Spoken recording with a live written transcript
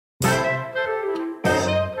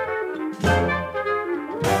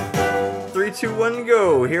3, 2, 1,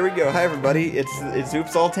 go. Here we go. Hi, everybody. It's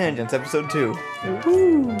Oops All Tangents, episode 2.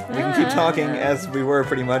 Woo-hoo. We can keep talking as we were,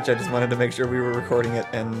 pretty much. I just wanted to make sure we were recording it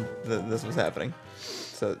and this was happening.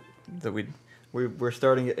 So that we're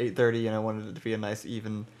starting at 8:30, and I wanted it to be a nice,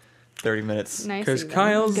 even 30 minutes. Nice. Because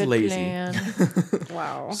Kyle's Good lazy. plan.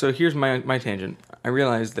 Wow. So here's my tangent. I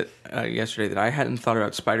realized that yesterday that I hadn't thought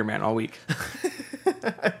about Spider-Man all week.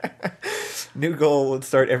 New goal, let's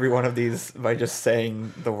start every one of these by just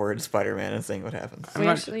saying the word Spider-Man and seeing what happens.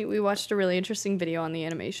 We watched a really interesting video on the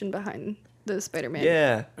animation behind the Spider-Man.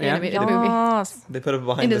 Yeah. Animated movie. Yes. They put a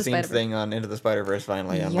behind-the-scenes thing on Into the Spider-Verse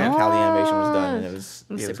finally on how the animation was done, and it was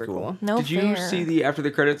Super cool. No Did you fair. see the after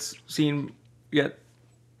the credits scene yet?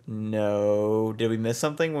 No. Did we miss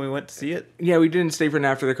something when we went to see it? Yeah, we didn't stay for an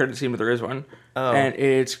after the credits scene, but there is one. Oh. And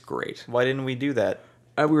it's great. Why didn't we do that?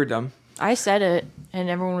 We were dumb. I said it, and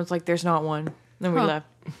everyone was like, "There's not one." Then we left.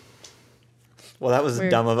 Well, that was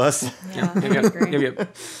Weird. dumb of us. Yeah.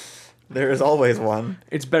 Yep. There is always one.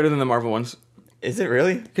 It's better than the Marvel ones Is it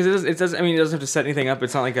really? because it doesn't. I mean, it doesn't have to set anything up.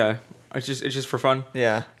 It's not like a. It's just for fun.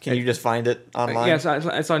 Yeah. Can you just find it online? Yeah,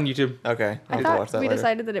 it's on YouTube. Okay. I'll I have to watch thought that we later.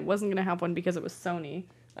 decided that it wasn't going to have one because it was Sony.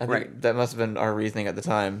 I think Right. that must have been our reasoning at the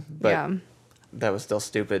time, but Yeah. that was still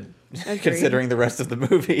stupid Agreed. considering the rest of the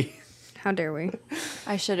movie. How dare we?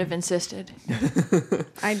 I should have insisted.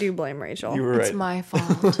 I do blame Rachel. You were right. It's my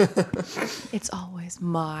fault. It's always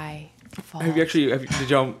my fault. Have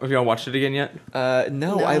y'all watched it again yet? No,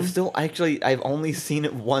 No. I've only seen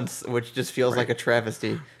it once, which just feels like a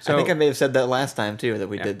travesty. So- I think I may have said that last time too, that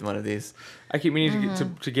we Yeah. did one of these. I keep meaning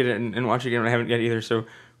to get it and watch it again, but I haven't yet either. So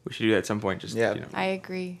we should do that at some point. Just Yeah. I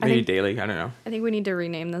agree. maybe think- daily. I don't know. I think we need to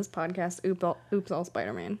rename this podcast Oops All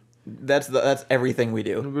Spider-Man. That's everything we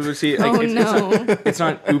do. But see, like, Oh, it's no. It's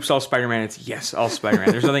not oops all Spider-Man. It's yes all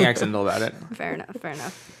Spider-Man. There's nothing accidental about it. Fair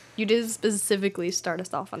enough. You did specifically start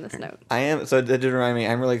us off on this note. I am, so that did remind me,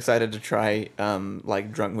 I'm really excited to try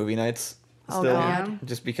like drunk movie nights Oh, still, God.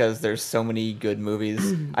 just because there's so many good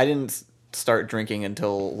movies. I didn't start drinking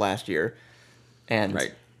until last year, and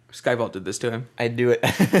Right. Skyvault did this to him. I do it.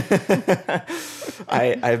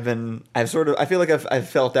 I feel like I've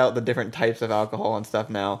felt out the different types of alcohol and stuff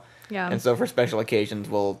now. Yeah. And so for special occasions,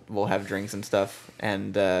 we'll have drinks and stuff.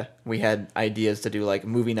 And we had ideas to do like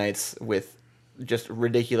movie nights with just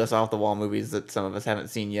ridiculous off the wall movies that some of us haven't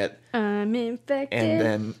seen yet, I'm infected. and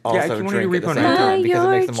then I also can wanna do drink at the Repo same Night. time because it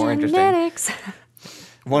makes them more interesting. Genetics.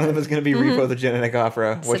 One of them is going to be Repo the Genetic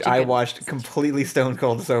Opera, which Such a I good- watched completely stone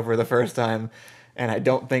cold sober the first time, and I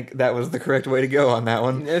don't think that was the correct way to go on that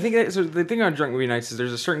one. I think so. The thing about drunk movie nights is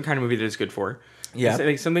there's a certain kind of movie that it's good for. Yeah.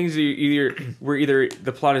 Like some things either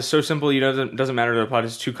the plot is so simple it doesn't matter, or the plot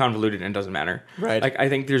is too convoluted and it doesn't matter. Right. Like I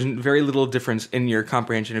think there's very little difference in your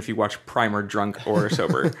comprehension if you watch Primer drunk or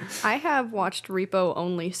sober. I have watched Repo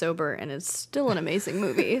only sober, and it's still an amazing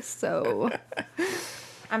movie. So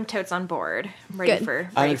I'm totes on board. Ready Good. for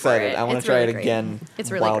I'm ready for excited. it. I want It's to try really it great. again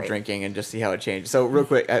It's really while great. drinking and just see how it changes. So real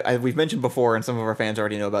quick, we've mentioned before, and some of our fans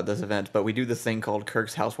already know about this event, but we do this thing called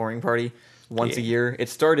Kirk's Housewarming Party once a year. It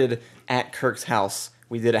started at Kirk's house.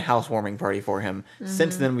 We did a housewarming party for him.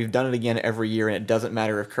 Since then, we've done it again every year, and it doesn't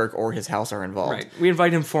matter if Kirk or his house are involved. Right. We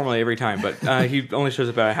invite him formally every time, but he only shows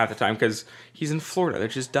up about half the time because he's in Florida.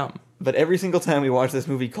 That's just dumb. But every single time we watch this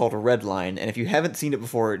movie called Red Line, and if you haven't seen it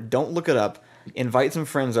before, don't look it up. Invite some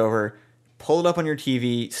friends over, pull it up on your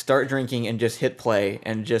TV, start drinking, and just hit play,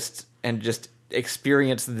 and just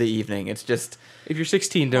experience the evening. It's just If you're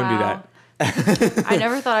 16, don't do that. I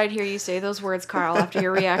never thought I'd hear you say those words, Carl, after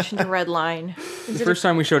your reaction to Red Line. The first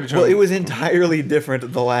time we showed it to well, him, it was entirely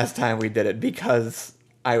different the last time we did it because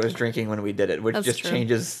I was drinking when we did it, which That's just true.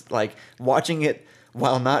 changes. Like watching it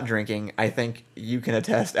while not drinking, I think you can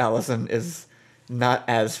attest, Allison, is not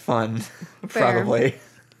as fun. Fair. Probably.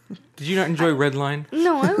 did you not enjoy Red Line?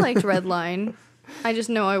 no, I liked Red Line. I just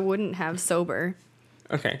know I wouldn't have sober.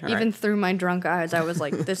 Okay, all Even right. through my drunk eyes, I was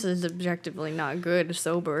like, "This is objectively not good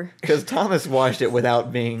sober." Because Thomas watched it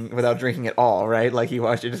without drinking at all, right? Like he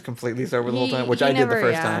watched it just completely sober the whole time, which He I did the never-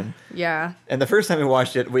 first yeah. time. Yeah, And the first time we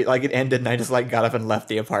watched it, it ended, and I just got up and left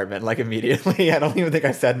the apartment immediately. I don't even think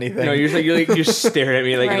I said anything. No, you just stared at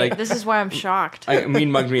me Right. This is why I'm shocked.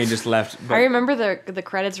 mean mugged me and just left. But I remember the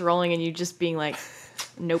credits rolling and you just being like,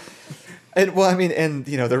 "Nope." And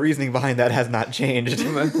the reasoning behind that has not changed,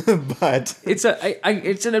 but it's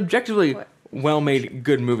an objectively well-made,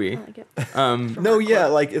 good movie. I like it. no, yeah,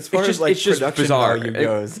 as far just- as it's just production bizarre. value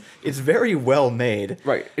goes, it's very well made.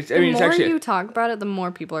 Right. The more you talk about it, the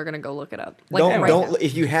more people are gonna go look it up. Don't right don't now.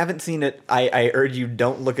 if you haven't seen it, I urge you,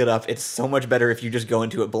 don't look it up. It's so much better if you just go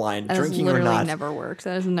into it blind, That has drinking or literally not. never worked.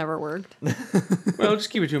 That has never worked. Well, just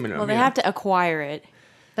keep it to a minute. Well, they have to acquire it.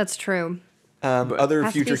 That's true. Other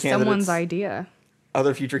Has to future be someone's candidates. idea.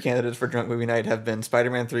 Other future candidates for Drunk Movie Night have been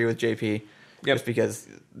Spider-Man 3 with JP, just because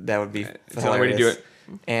that would be It's the only way to do it.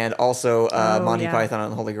 And also Monty yeah. Python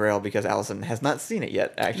and the Holy Grail, because Allison has not seen it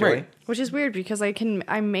yet, actually. Right. Which is weird because I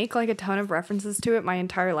make like a ton of references to it my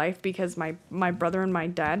entire life because my brother and my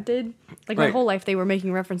dad did. Like my Right. whole life they were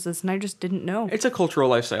making references and I just didn't know. It's a cultural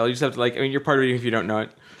lifestyle. You just have to like. I mean, you're part of it if you don't know it.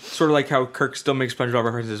 Sort of like how Kirk still makes SpongeBob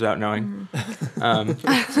references without knowing.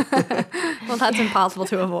 Well, that's impossible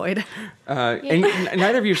to avoid. And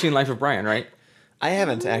neither of you have seen Life of Brian, right? I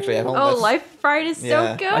haven't, actually. I've only, Oh, that's- Life of Brian is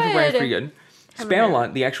Yeah. so good. Life of Brian's pretty good.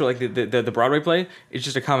 Spamalot, the actual like the Broadway play, is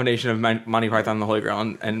just a combination of Monty Python and the Holy Grail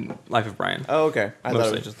and Life of Brian. Oh, okay. I thought it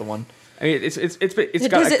Mostly. was just the one. I mean, it's got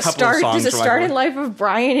Does a it couple start? of songs. Does it from start Life in Life of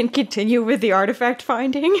Brian and continue with the artifact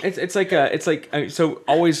finding? It's like so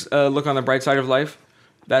always look on the bright side of life.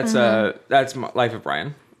 That's Life of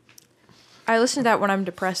Brian. I listen to that when I'm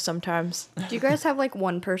depressed sometimes. Do you guys have like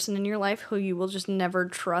one person in your life who you will just never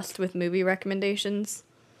trust with movie recommendations?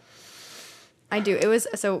 I do. It was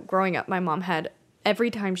so growing up, my mom had every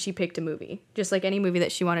time she picked a movie, just like any movie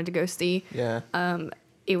that she wanted to go see, Yeah.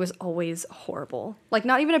 it was always horrible. Like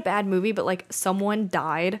not even a bad movie, but like someone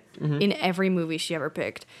died in every movie she ever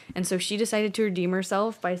picked. And so she decided to redeem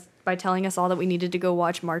herself by telling us all that we needed to go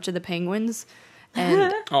watch March of the Penguins.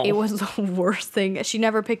 And Oh. it was the worst thing. She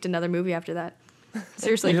never picked another movie after that.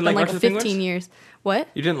 Seriously, You it's didn't been like like March of the 15 Penguins? years. What?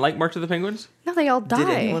 You didn't like March of the Penguins? No, they all die. Did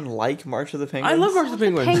anyone like March of the Penguins? I love March of the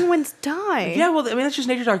Penguins. Penguins die. Yeah, well, I mean that's just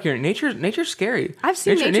nature documentary. Nature's scary. I've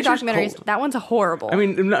seen nature nature's documentaries. cold. That one's horrible. I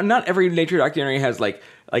mean, not every nature documentary has like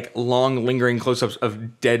long lingering close-ups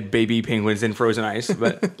of dead baby penguins in frozen ice,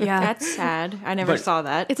 but yeah, That's sad. I never But- saw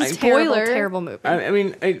that. it's a Spoiler. terrible movie. I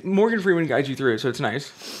mean, Morgan Freeman guides you through it, so it's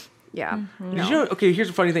nice. Yeah. Did you know? Okay, here's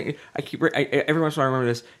a funny thing. Every once in a while I remember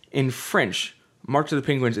this. In French, March of the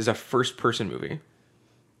Penguins is a first-person movie.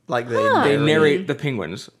 Like They narrate the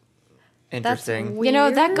penguins. Interesting. Weird. You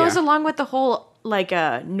know, that goes Yeah. along with the whole like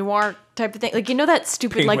noir type of thing. Like you know that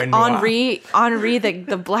stupid Penguin like noir. Henri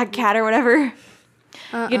the black cat or whatever.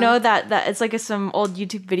 You know that it's like some old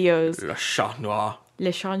YouTube videos. Le Chat Noir.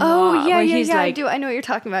 Le Chat Oh Noir, yeah, where yeah, he's yeah. I like, do. I know what you're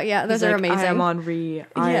talking about. Yeah, those he's are like, amazing. I am Henri.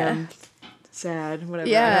 I Yeah. am sad. Whatever.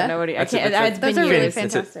 I Yeah. don't know what he. I That's it, can't. that's It's it. been Those are really years.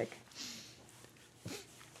 That's it. fantastic.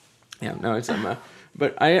 Yeah, no, it's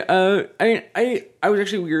but I was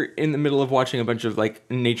actually we were in the middle of watching a bunch of like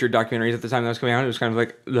nature documentaries at the time that was coming out. It was kind of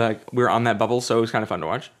like we were on that bubble, so it was kind of fun to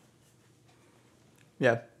watch.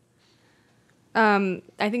 Yeah. I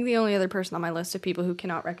think the only other person on my list of people who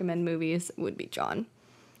cannot recommend movies would be John.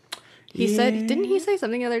 He said, didn't he say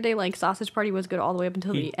something the other day like Sausage Party was good all the way up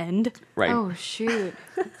until the end? Right. Oh shoot.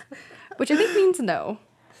 Which I think means no.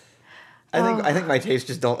 I think my tastes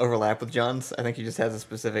just don't overlap with John's. I think he just has a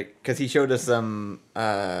specific, because he showed us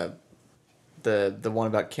the one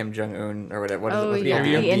about Kim Jong Un or whatever. What is Oh, it? What's yeah.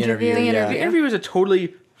 The The interview. The yeah. The interview was a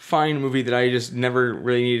totally fine movie that I just never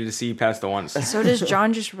really needed to see past the once. So does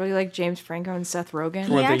John just really like James Franco and Seth Rogen?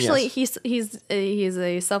 One He thing, actually yes. he's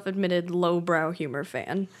a self-admitted lowbrow humor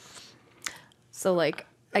fan. So like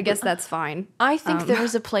I guess that's fine. I think there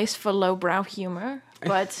is a place for lowbrow humor,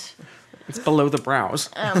 but It's below the brows.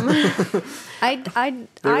 I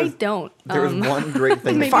was- don't. There was one great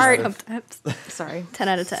thing. Maybe that came out of- sometimes. sorry. 10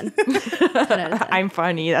 out of 10. 10 out of 10. I'm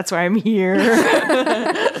funny. That's why I'm here.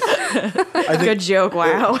 Good joke.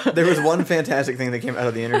 Wow. There was one fantastic thing that came out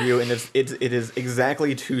of the interview, and it is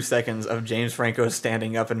exactly 2 seconds of James Franco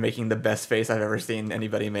standing up and making the best face I've ever seen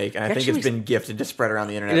anybody make, and I think Actually, it's been gifted to spread around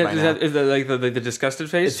the internet by now. Is that like the disgusted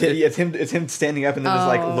face? It's him standing up and then just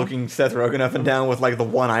like Oh. looking Seth Rogen up and down with like the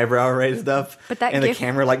one eyebrow raised up, But that and gif- the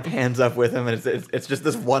camera like pans up with him, and it's just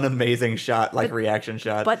this one amazing shot, like reaction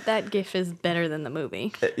shot. But that gif is better than the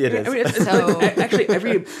movie. It is. I mean, it's So- like, actually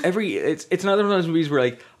every it's another one of those movies where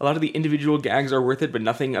like a lot of the individual gags are worth it, but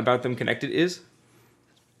nothing about them connected is.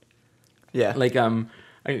 Yeah. Like I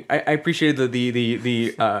appreciated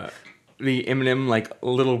the Eminem like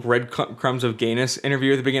little breadcrumbs of gayness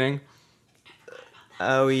interview at the beginning.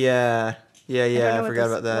 Oh yeah. I forgot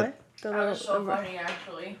about that. funny,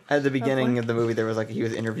 actually. At the beginning of the movie, there was like he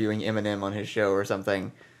was interviewing Eminem on his show or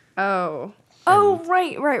something. Oh,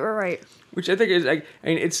 right. Which I think is like, I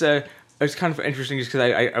mean, it's kind of interesting just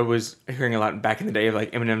because I was hearing a lot back in the day of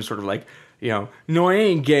like Eminem sort of like, you know, no, I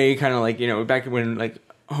ain't gay, kind of like, you know, back when like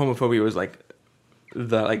homophobia was like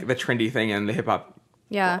the trendy thing in the hip hop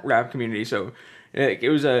Yeah. rap community. So it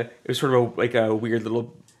was sort of a weird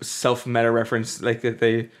little self meta reference like that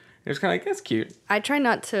they. It was kind of like, that's cute. I try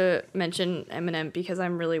not to mention Eminem because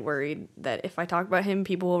I'm really worried that if I talk about him,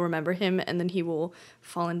 people will remember him and then he will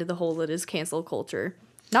fall into the hole that is cancel culture.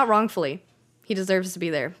 Not wrongfully, He deserves to be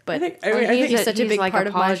there, but he's such a big part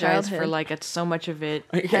of my childhood. for like so much of it.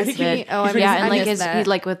 I think he, And like he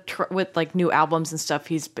like with like new albums and stuff,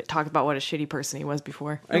 he's talked about what a shitty person he was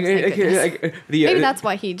before. Maybe that's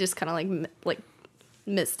why he just kind of like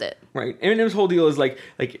missed it. Right. Eminem's whole deal is like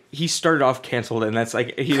he started off canceled, and that's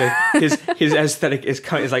like his aesthetic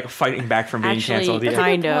is like fighting back from being canceled. That's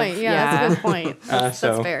a good point. Yeah, that's a good point. That's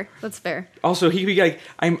fair. That's fair. Also, he be like,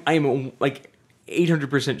 I'm like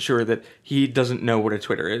 800% sure that he doesn't know what a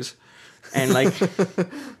Twitter is, and like.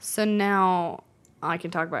 So now I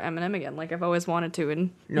can talk about Eminem again, like I've always wanted to and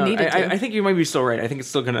needed to. I think you might be still right. I think it's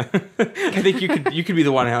still gonna. I think you could be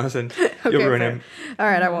the one house and you'll ruin him. All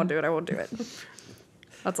right, I won't do it.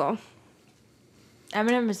 That's all.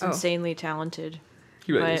 Eminem is insanely talented.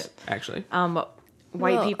 He really is, actually.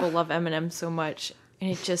 White people love Eminem so much,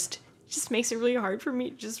 and it just makes it really hard for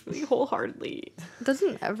me, just really wholeheartedly.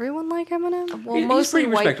 Doesn't everyone like Eminem? Well, mostly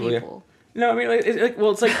white people. No, I mean, it's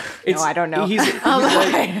no, I don't know. He's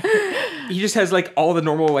like, he just has like all the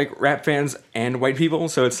normal like rap fans and white people,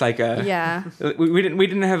 so it's like yeah. We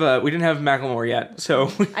didn't have Macklemore yet, so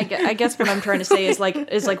I guess what I'm trying to say is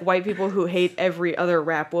like white people who hate every other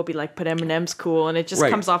rap will be like, but Eminem's cool, and it just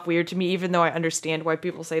comes off weird to me, even though I understand why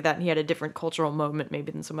people say that, and he had a different cultural moment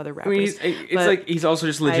maybe than some other rappers. I mean, it's like he's also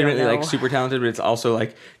just legitimately like super talented, but it's also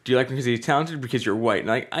like, do you like him because he's talented because you're white? And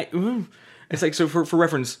like it's like, so for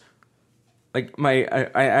reference. Like my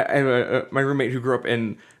roommate who grew up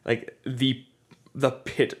in like the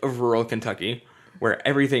pit of rural Kentucky, where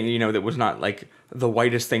everything that was not like the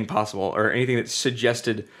whitest thing possible or anything that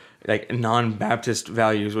suggested like non-Baptist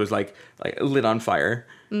values was like lit on fire.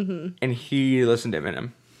 Mm-hmm. And he listened to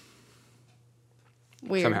Eminem.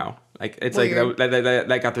 Weird. Somehow, like it's weird. Like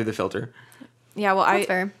that got through the filter. Yeah, well, That's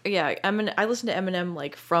fair. I listened to Eminem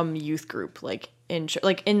like from youth group, like in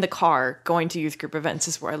the car going to youth group events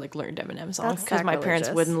is where I like learned Eminem songs because my parents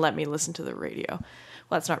wouldn't let me listen to the radio. Well,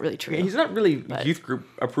 that's not really true. He's not really youth group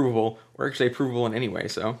approvable or actually approvable in any way.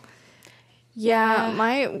 So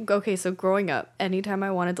so growing up, anytime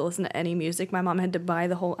I wanted to listen to any music, my mom had to buy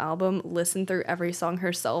the whole album, listen through every song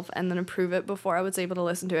herself, and then approve it before I was able to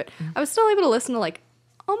listen to it. I was still able to listen to like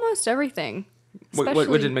almost everything. What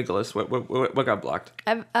didn't make the list? What got blocked?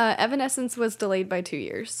 Evanescence was delayed by 2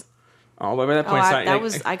 years. Oh, by that point,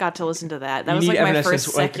 I got to listen to that. That was like my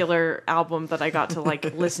first secular album that I got to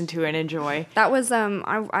like listen to and enjoy. That was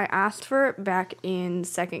I asked for it back in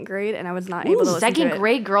second grade, and I was not able to listen to it. Second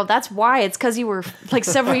grade, girl. That's why. It's because you were like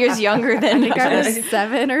several years younger than me. I was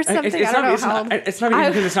 7 or something. I don't know how old. It's not even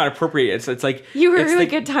because it's not appropriate. It's like you were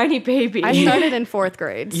like a tiny baby. I started in 4th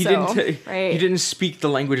grade. You didn't speak the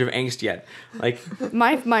language of angst yet. Like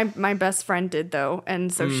my best friend did though,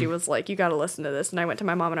 and so she was like, "You got to listen to this." And I went to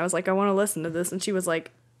my mom and I was like, "I want to listen to this," and she was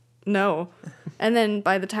like, "No." And then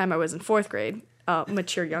by the time I was in 4th grade,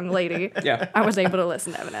 mature young lady, I was able to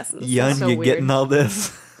listen to Evanescence. Young, so you getting all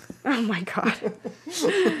this? Oh my god!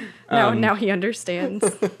 Now he understands.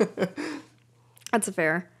 That's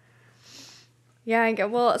fair. Yeah, I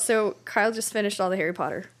get. Well, so Kyle just finished all the Harry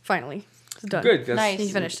Potter. Finally, it's done. Good, nice. He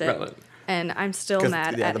finished it. And I'm still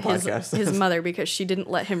mad at his mother because she didn't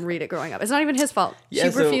let him read it growing up. It's not even his fault. She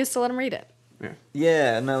refused to let him read it.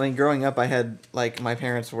 Yeah, no, I mean, growing up, I had, like, my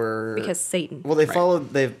parents were... Because Satan. Well, they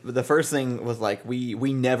followed... The first thing was, like,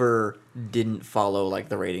 we never didn't follow, like,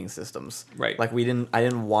 the rating systems. Right. Like, I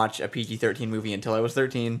didn't watch a PG-13 movie until I was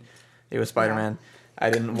 13. It was Spider-Man. Yeah. I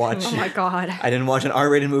didn't watch... Oh, my God. I didn't watch an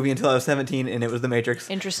R-rated movie until I was 17, and it was The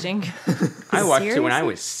Matrix. Interesting. I watched it when I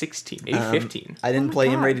was 16, maybe 15. I didn't play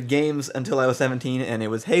M-rated games until I was 17, and it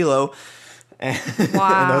was Halo. And,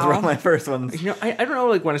 wow. And those were all my first ones. I don't know,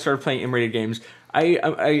 like, when I started playing M-rated games, I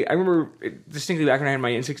remember distinctly back when I had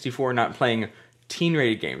my N64 not playing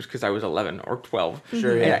teen-rated games because I was 11 or 12.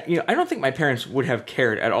 Sure, yeah. And, I don't think my parents would have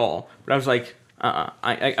cared at all, but I was like,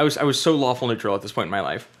 I was so lawful neutral at this point in my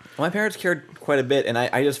life. My parents cared quite a bit, and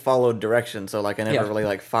I just followed direction, so, like, I never really,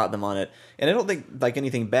 like, fought them on it. And I don't think, like,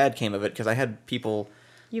 anything bad came of it, because I had people...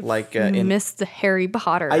 You missed the Harry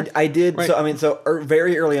Potter. I did. Right. So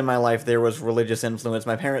very early in my life, there was religious influence.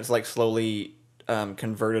 My parents like slowly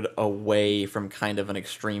converted away from kind of an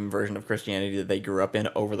extreme version of Christianity that they grew up in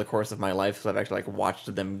over the course of my life. So I've actually like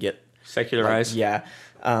watched them get secularized.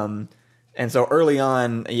 And so early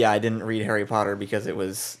on, I didn't read Harry Potter because it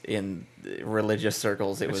was in religious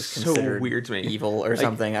circles. It was considered so weird to me. Evil or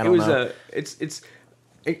something. I don't know.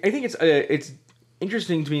 I think it's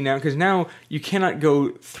interesting to me now because now you cannot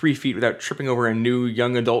go 3 feet without tripping over a new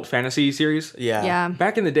young adult fantasy series. Yeah.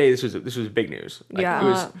 Back in the day, this was big news. Like, yeah. It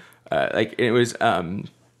was it was.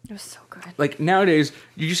 It was so good. Like nowadays,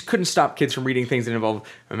 you just couldn't stop kids from reading things that involve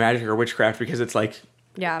magic or witchcraft because it's like.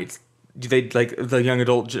 Yeah. they like the young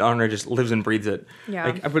adult genre just lives and breathes it.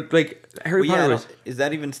 Yeah. But like Harry Potter was. Is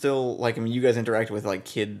that even still like? I mean, you guys interact with like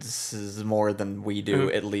kids more than we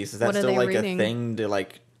do, at least. Is that What are still they like reading? a thing? Do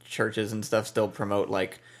like churches and stuff still promote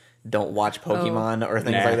like don't watch Pokemon or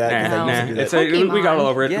things like that? 'Cause they used to do that. It's we got all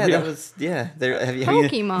over it. Yeah, We- that was Have you,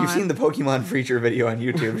 Pokemon. you've seen the Pokemon feature video on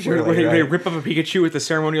YouTube, Where surely, they right? rip up a Pikachu with a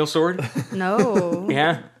ceremonial sword. No.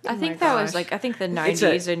 Yeah. I think my that was gosh. like I think the It's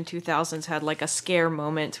 90s and 2000s had like a scare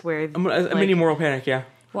moment where A like, mini moral panic, yeah.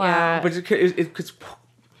 wow. But it's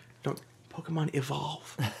don't Pokemon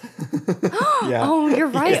evolve. Yeah. Oh, you're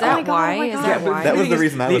right. Is that oh my God, why? Oh my Is God. that why? That was the thing is,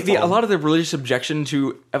 reason I was a told. lot of the religious objection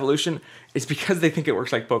to evolution is because they think it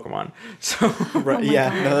works like Pokemon. So Right, yeah,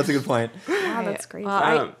 no, that's a good point. Wow, that's crazy.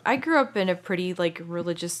 Well, I grew up in a pretty like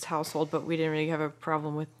religious household, but we didn't really have a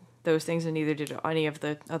problem with those things, and neither did any of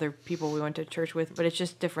the other people we went to church with. But it's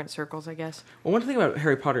just different circles, I guess. well, one thing about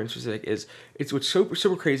Harry Potter in specific is it's what's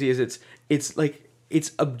super crazy is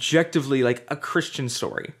it's objectively like a Christian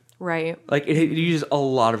story. Right. Like it uses a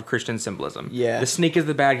lot of Christian symbolism. Yeah. the snake is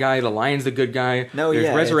the bad guy, the lion's the good guy. No, there's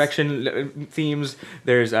yeah, resurrection themes.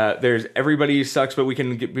 There's everybody sucks, but we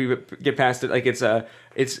can get past it. Like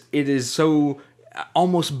it is so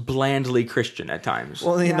almost blandly Christian at times.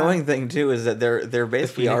 Well, the Yeah. annoying thing too is that there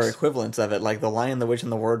basically are Phoenix. equivalents of it. Like the Lion, the Witch,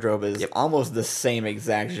 and the Wardrobe is almost the same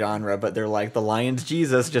exact genre, but they're like the Lion's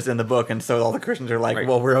Jesus just in the book, and so all the Christians are like, Right.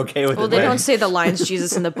 well, we're okay with Well, it. they then. don't say the lion's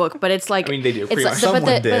Jesus in the book, but it's like I mean, they do, It's pretty like, much. Someone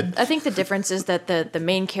but did. I think the difference is that the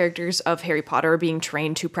main characters of Harry Potter are being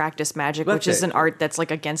trained to practice magic, That's which is it. an art that's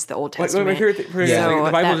like against the Old Like, Testament. my favorite thing, Yeah.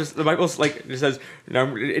 like, So that- the Bible's like it says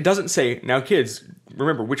now it doesn't say now kids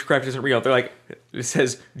remember witchcraft isn't real. They're like it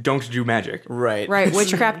says don't do magic. Right. Right,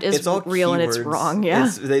 witchcraft is It's all real and it's keywords. wrong. Yeah.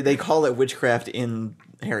 They call it witchcraft in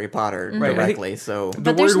Harry Potter Right, I think- directly. So The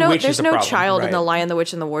But there's word no witch is there's the no problem. child in the Right. Lion, the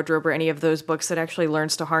Witch, and the Wardrobe or any of those books that actually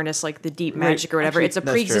learns to harness like the deep magic or whatever. Actually, It's a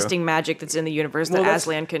that's pre-existing magic that's in the universe Well, that that's-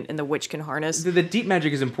 Aslan can and the witch can harness. The deep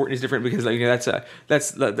magic is important is different because like you know,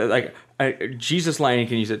 that's like Jesus Lion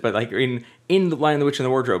can use it, but like in the Lion, the Witch, and the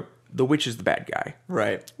Wardrobe, the witch is the bad guy.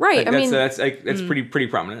 right. Right. Like, I mean, that's pretty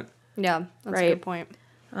prominent. yeah, that's a Right. good point.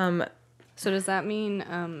 So does that mean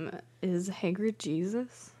is Hagrid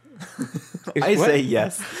Jesus? Is I what? say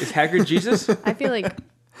yes. Is Hagrid Jesus?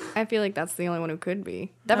 I feel like that's the only one who could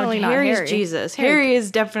be. Definitely not Harry's Harry. Jesus. Harry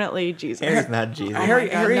is definitely Jesus. Harry's not Jesus. Harry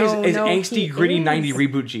God, Harry no, is no, angsty, he gritty is. 90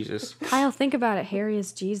 reboot Jesus. Kyle, think about it. Harry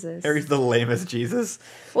is Jesus. Harry's the lamest Jesus.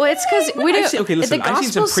 Well, it's because we I've do. seen- okay, listen, the I've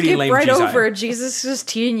seen some Gospels pretty skip lame right Jesus. over Jesus'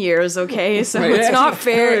 teen years. Okay, so Right, it's actually, not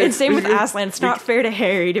fair. It's same with we- Aslan. It's not fair to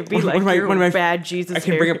Harry to be One like of my- your one of my- bad Jesus. I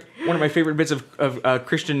can Harry. bring up one of my favorite bits of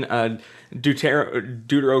Christian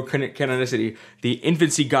deuterocanonicity, the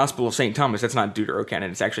infancy gospel of St. Thomas. That's not deuterocanon,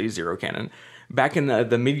 it's actually zero canon. Back in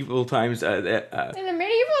the medieval times, In the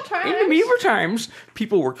medieval times,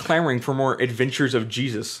 people were clamoring for more adventures of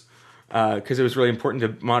Jesus because it was really important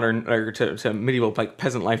to modern or to medieval like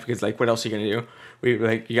peasant life because like what else are you gonna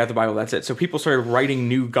do? You got the Bible, that's it. So people started writing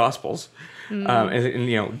new gospels. And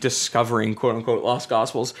you know, discovering quote unquote lost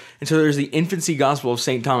gospels. And so there's the infancy gospel of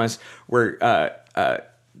St. Thomas where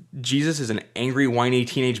Jesus is an angry, whiny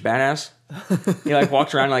teenage badass. He like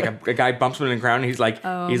walks around like a guy bumps him in the ground and he's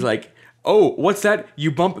like, oh, what's that?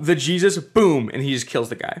 You bump the Jesus, boom, and he just kills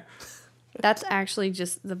the guy. That's actually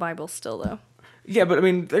just the Bible still, though. Yeah, but I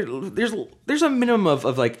mean, there's a minimum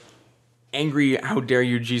of like angry, how dare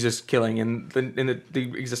you, Jesus killing in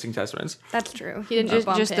the existing testaments. That's true. He didn't Just-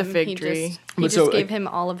 bump just a him. fig He tree. just, But he so, just gave like- him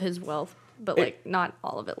all of his wealth, but like not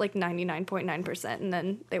all of it, like 99.9%, and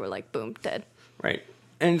then they were like, boom, dead. Right.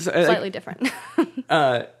 And so, Slightly different.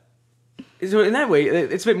 so in that way,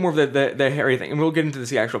 it's a bit more of the Harry thing, and we'll get into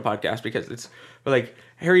this in the actual podcast because it's but like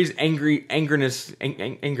Harry's anger. That's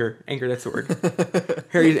the word.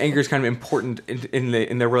 Harry's anger is kind of important in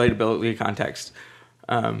the relatability context.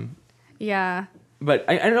 Yeah. But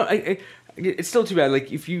I don't know. It's still too bad.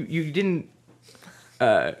 Like if you didn't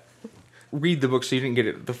read the book, so you didn't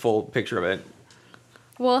get the full picture of it.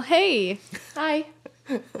 Well, hey. Hi.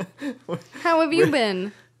 How have you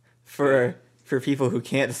been? For people who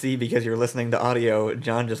can't see because you're listening to audio,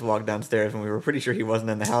 John just walked downstairs and we were pretty sure he wasn't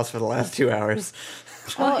in the house for the last 2 hours.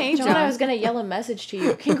 Well, hey, John, John. I was gonna yell a message to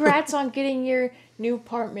you. Congrats on getting your new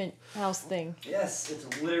apartment house thing. Yes,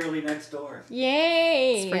 it's literally next door.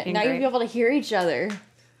 Yay! It's freaking Now great. you'll be able to hear each other.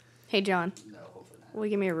 Hey, John. Will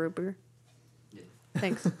you give me a root beer?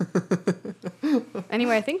 Thanks.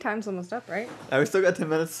 Anyway, I think time's almost up, right? We still got 10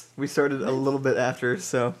 minutes. We started a little bit after,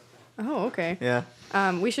 so Oh, okay. yeah.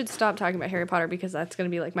 We should stop talking about Harry Potter because that's going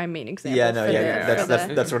to be like my main example. Yeah, no, for yeah,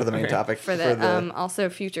 the- that's sort of the main Okay. topic for the also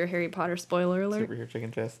future Harry Potter spoiler alert. superhero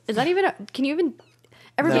chicken chest. Is that even can you even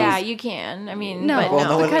everybody's Yeah, you can. I mean, No. but Well,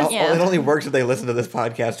 no. no, because- it only works if they listen to this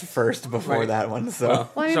podcast first before Right. that one. So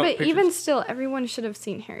Well, Well, I mean, so but pictures. even still, everyone should have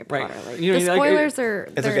seen Harry Right. Potter. Like, You know, the like, spoilers are.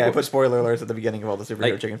 it's okay. I put spoiler alerts at the beginning of all the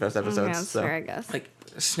Superhero Like- Chicken Fest Yeah, episodes. that's so fair, I guess. Like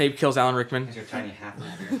Snape kills Alan Rickman. Your tiny half.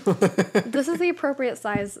 This is the appropriate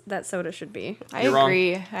size that soda should be. I You're wrong.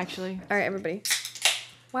 agree, actually. All right, everybody.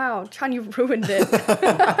 Wow, John, you ruined it.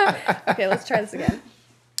 Okay, let's try this again.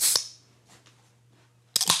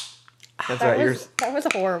 that's That right. was, that was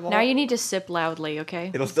horrible. Now you need to sip loudly,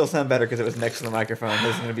 okay? It'll still sound better because it was next to the microphone.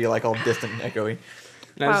 This is going to be like all distant and echoey.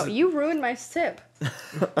 Now, Wow, this, you ruined my sip.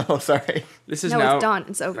 Oh, sorry. this is No, now it's done.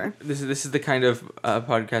 It's over. this is the kind of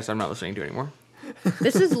podcast I'm not listening to anymore.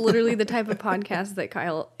 This is literally the type of podcast that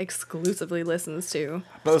Kyle exclusively listens to.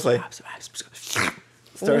 Mostly.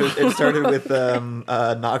 It started with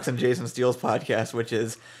Knox and Jason Steele's podcast, which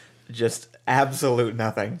is just absolute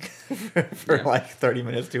nothing for Yeah. like 30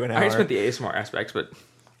 minutes to an hour. I just meant the ASMR aspects, but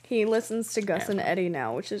He listens to Gus and Eddie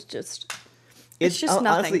now, which is just... It's just nothing.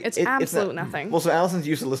 honestly, It's not- absolute nothing. Well, so Allison's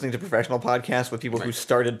used to listening to professional podcasts with people who Right.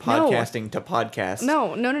 started podcasting to podcast.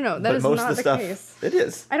 No. That but is most not of the the stuff, case. it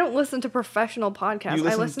is. I don't listen to professional podcasts. You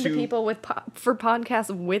I listen listen to to- people with for podcasts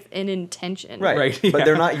with an intention. Right. Right, But yeah.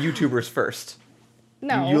 they're not YouTubers first.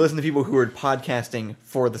 No. You listen to people who are podcasting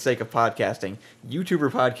for the sake of podcasting. YouTuber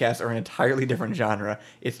podcasts are an entirely different genre.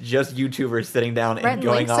 It's just YouTubers sitting down and Rhett and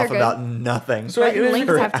going Links are off good. about nothing. So, Rhett and like, Links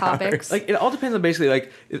for have topics. like it all depends on basically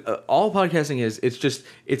like all podcasting is.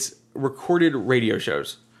 It's recorded radio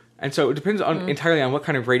shows, and so it depends on entirely on what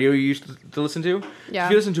kind of radio you used to listen to. Yeah. If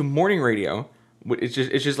you listen to morning radio, it's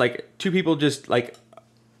just like two people just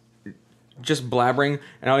blabbering,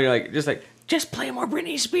 and all you're like just play more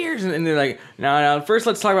Britney Spears, and they're like, no, first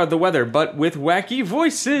let's talk about the weather, but with wacky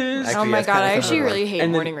voices. Actually, Oh my that's god, kinda I actually similar. really hate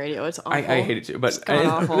And then- morning radio. It's awful. I hate it too, but It's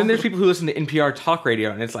god-awful. then there's people who listen to NPR talk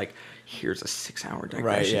radio, and it's like, here's a 6-hour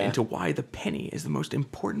digression yeah. into why the penny is the most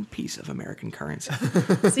important piece of American currency.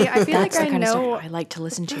 See, I feel like That's the I kind of know. stuff I like to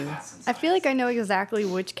listen to. I feel like I know exactly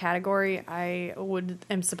which category I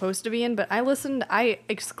am supposed to be in, but I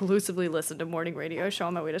exclusively listened to morning radio show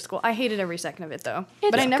on my way to school. I hated every second of it though.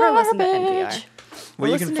 But I It's never listened to garbage. NPR. Well,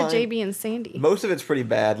 I you can listened to find- JB and Sandy. Most of it's pretty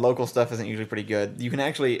bad. Local stuff isn't usually pretty good. You can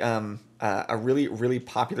actually a really really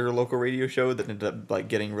popular local radio show that ended up like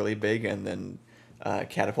getting really big and then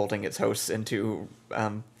catapulting its hosts into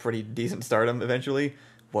pretty decent stardom eventually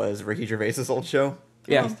was Ricky Gervais's old show.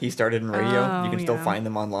 Yeah. He started in radio. Oh, you can still yeah. find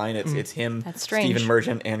them online. It's him, That's strange. Stephen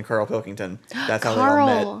Merchant, and Carl Pilkington. That's how they all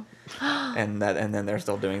met. Carl. And then they're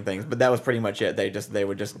still doing things. But that was pretty much it. They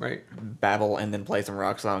would just Right. babble and then play some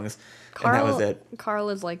rock songs. And that was it. Carl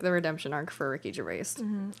is like the redemption arc for Ricky Gervais. I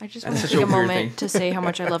just That's want to such take a a weird moment thing. to say how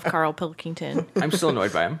much I love Carl Pilkington. I'm still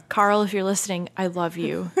annoyed by him. Carl, if you're listening, I love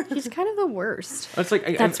you. He's kind of the worst. It's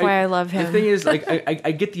like That's why I love him. The thing is, like,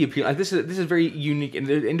 I get the appeal. Like, this is very unique and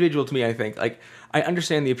individual to me. I think, like, I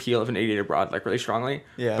understand the appeal of an idiot abroad, like, really strongly.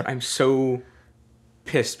 Yeah. But I'm so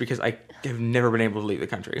pissed because I have never been able to leave the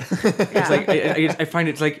country. Yeah. It's like I find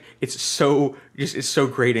it's so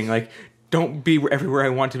grating. Like, don't be everywhere I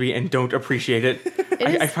want to be and don't appreciate it.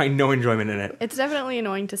 I find no enjoyment in it. It's definitely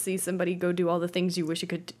annoying to see somebody go do all the things you wish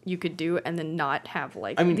you could do and then not have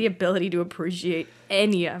like I mean- the ability to appreciate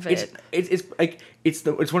any of it. It's like it's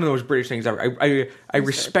one of those British things ever. I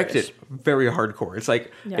respect British. it very hardcore. It's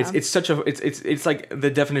like Yeah. it's such a it's like the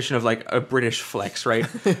definition of like a British flex, right?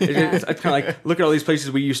 It's kind of like, look at all these places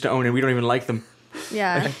we used to own and we don't even like them.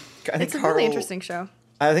 Yeah. I think It's a Carl, really interesting show.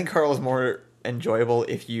 I think Carl is more enjoyable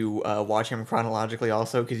if you watch him chronologically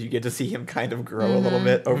also because you get to see him kind of grow a little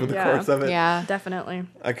bit over the Yeah. course of it. Yeah. Definitely.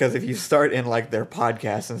 Because if you start in like their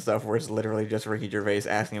podcasts and stuff where it's literally just Ricky Gervais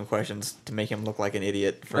asking him questions to make him look like an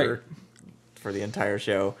idiot Right. for the entire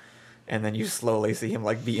show, and then you slowly see him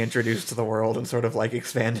like be introduced to the world and sort of like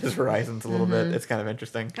expand his horizons a little bit. It's kind of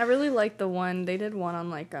interesting. I really like the one they did one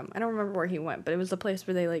on like I don't remember where he went, but it was a place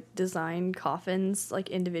where they like designed coffins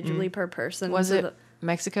like individually per person. Was So it the-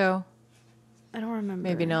 Mexico? I don't remember.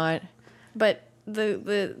 Maybe not. But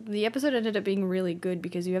the episode ended up being really good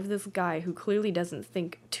because you have this guy who clearly doesn't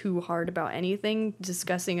think too hard about anything,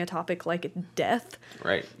 discussing a topic like death,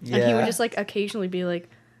 Right. and he would just like occasionally be like,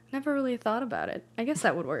 "Never really thought about it. I guess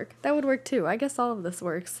that would work. That would work too. I guess all of this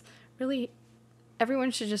works. Really,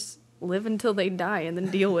 everyone should just live until they die and then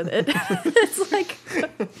deal with it." It's like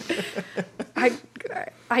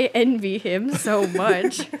I envy him so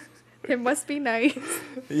much. It must be nice.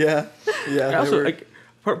 yeah. I also like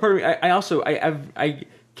part of me. I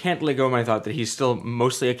can't let go of my thought that he's still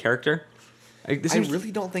mostly a character. Like, I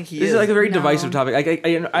really don't think he This is. is like a very No. divisive topic.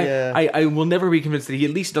 Yeah. I will never be convinced that he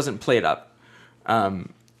at least doesn't play it up.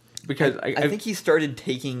 because I think he started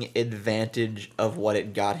taking advantage of what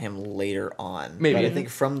it got him later on. Maybe. But I think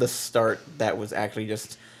from the start that was actually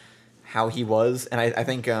just how he was, and I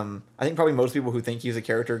think probably most people who think he's a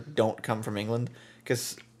character don't come from England,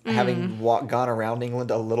 because having gone around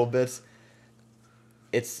England a little bit,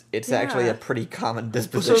 it's actually a pretty common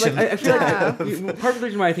disposition. So like, I feel like part of the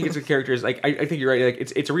reason why I think it's a character is like I think you're right.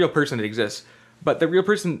 Like it's a real person that exists, but the real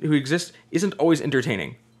person who exists isn't always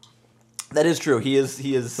entertaining. That is true. He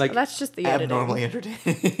is like That's just the abnormally editing.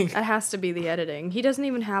 entertaining. That has to be the editing. He doesn't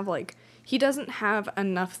even have he doesn't have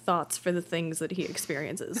enough thoughts for the things that he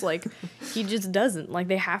experiences. Like, he just doesn't. Like,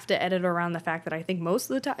 they have to edit around the fact that I think most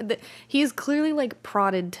of the time that he is clearly like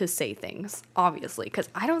prodded to say things, obviously, because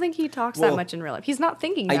I don't think he talks that much in real life. He's not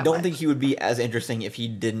thinking that I don't much. think he would be as interesting if he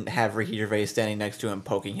didn't have Ricky Gervais standing next to him,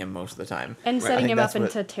 poking him most of the time. And I setting think him that's up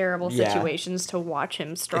what- into terrible yeah. situations to watch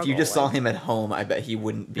him struggle. If you just saw like. him at home, I bet he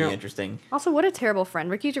wouldn't be interesting. Also, what a terrible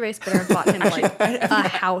friend. Ricky Gervais better have bought him like a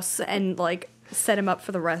house and like set him up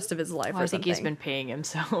for the rest of his life. Well, or I think something. he's been paying him,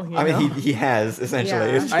 so I mean, he has essentially.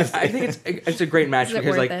 Yeah. It's just, I think it's a great match Is it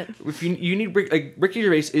because worth like it? if you need Ricky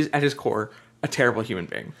Gervais is at his core a terrible human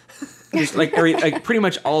being. Just like pretty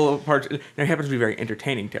much all parts. And he happens to be a very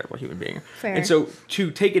entertaining, terrible human being. Fair. And so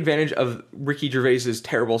to take advantage of Ricky Gervais's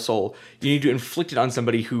terrible soul, you need to inflict it on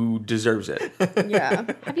somebody who deserves it. Yeah.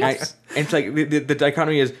 Have you And it's like the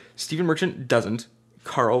dichotomy is Stephen Merchant doesn't,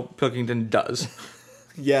 Carl Pilkington does.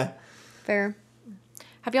 yeah. Fair.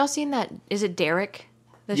 Have y'all seen that? Is it Derek?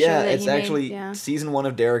 The Yeah, show that it's he made? actually Yeah. season 1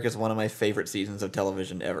 of Derek is one of my favorite seasons of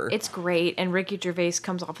television ever. It's great, and Ricky Gervais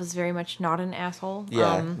comes off as very much not an asshole.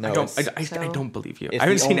 Yeah, no, I don't. it's- I don't believe you. it's I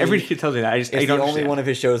haven't the seen only- everybody who tells me that. I It's don't the only understand. one of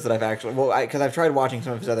his shows that I've actually because I've tried watching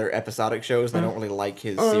some of his other episodic shows and I don't really like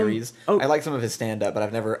his series. I like some of his stand up, but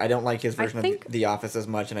I don't like his version think- of The Office as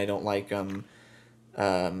much, and I don't like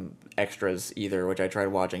Extras either, which I tried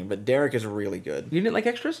watching. But Derek is really good. You didn't like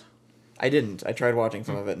Extras? I didn't. I tried watching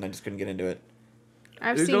some of it and I just couldn't get into it.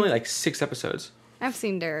 There's only like 6 episodes. I've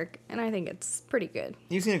seen Derek, and I think it's pretty good.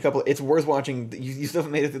 You've seen a couple. It's worth watching. You still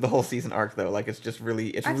haven't made it through the whole season arc though. Like it's just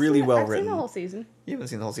really I've really seen, well I've written. seen the whole season. You haven't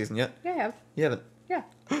seen the whole season yet. Yeah, I have. You haven't. Yeah.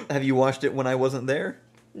 Have you watched it when I wasn't there?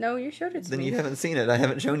 No, you showed it to Then me. you haven't seen it. I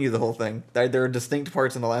haven't shown you the whole thing. There are distinct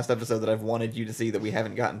parts in the last episode that I've wanted you to see that we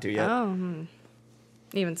haven't gotten to yet. Oh.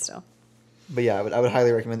 Even still. But yeah, I would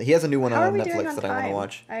highly recommend it. He has a new one How are on we doing Netflix on that I want to time?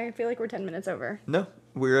 watch. I feel like we're 10 minutes over. No,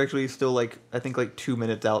 we're actually still I think 2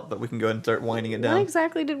 minutes out, but we can go ahead and start winding it When down.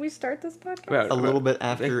 exactly did we start this podcast? A little bit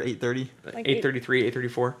after 8:30. Like 8:33,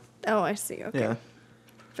 8:34. Oh, I see. Okay. Yeah.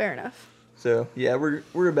 Fair enough. So yeah,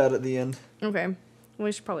 we're about at the end. Okay.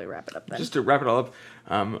 We should probably wrap it up then. Just to wrap it all up,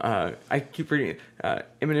 I keep reading it.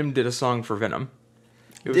 Eminem did a song for Venom.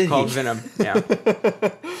 It was Did called he? Venom. Yeah.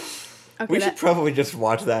 okay, We should probably just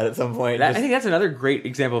watch that at some point. I think that's another great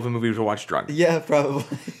example of a movie to watch drunk. Yeah, probably.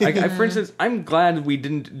 For instance, I'm glad we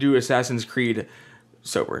didn't do Assassin's Creed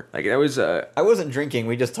sober. Like that was. I wasn't drinking.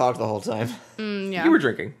 We just talked the whole time. yeah. You were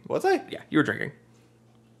drinking. Was I? Yeah, you were drinking.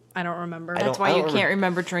 I don't remember. I That's don't- why you remember- can't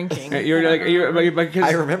remember drinking. You're because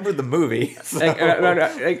I remember the movie. So.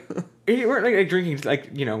 like you weren't like drinking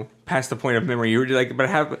like past the point of memory. You were like,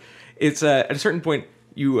 but it's at a certain point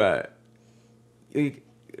you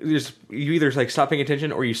either like stop paying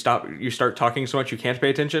attention or you start talking so much you can't pay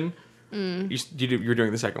attention. You're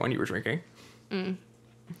doing the second one. You were drinking.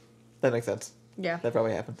 That makes sense. Yeah. That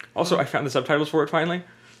probably happened. Also, I found the subtitles for it finally,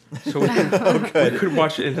 so we could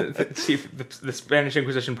watch it and see if the Spanish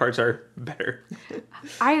Inquisition parts are better.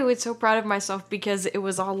 I was so proud of myself because it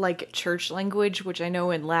was all like church language, which I know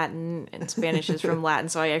in Latin and Spanish is from Latin,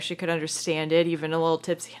 so I actually could understand it, even a little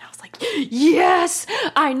tipsy. And I was like, yes,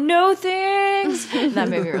 I know things. And that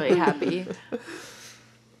made me really happy.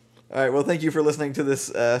 All right. Well, thank you for listening to this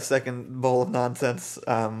second bowl of nonsense.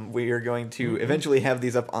 We are going to eventually have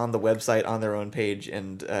these up on the website on their own page,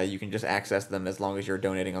 and you can just access them as long as you're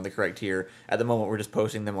donating on the correct tier. At the moment, we're just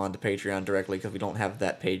posting them onto Patreon directly because we don't have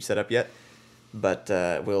that page set up yet. But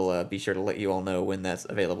we'll be sure to let you all know when that's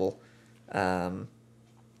available. So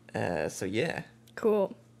yeah,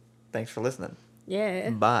 Cool. thanks for listening. Yeah.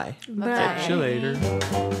 Bye. Bye. See you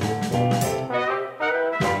later.